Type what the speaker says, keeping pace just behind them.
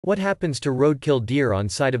What happens to roadkill deer on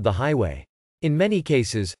side of the highway? In many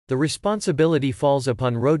cases, the responsibility falls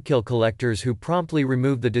upon roadkill collectors who promptly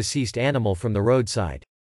remove the deceased animal from the roadside.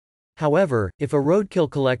 However, if a roadkill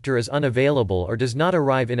collector is unavailable or does not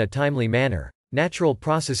arrive in a timely manner, natural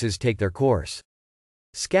processes take their course.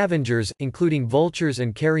 Scavengers, including vultures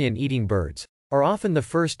and carrion-eating birds, are often the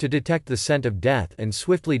first to detect the scent of death and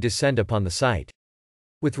swiftly descend upon the site.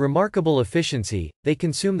 With remarkable efficiency, they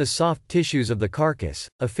consume the soft tissues of the carcass,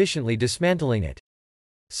 efficiently dismantling it.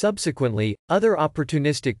 Subsequently, other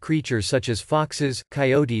opportunistic creatures such as foxes,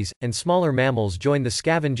 coyotes, and smaller mammals join the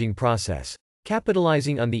scavenging process,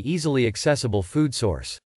 capitalizing on the easily accessible food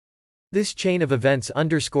source. This chain of events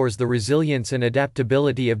underscores the resilience and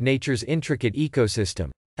adaptability of nature's intricate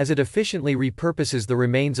ecosystem, as it efficiently repurposes the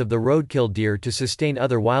remains of the roadkill deer to sustain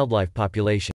other wildlife populations.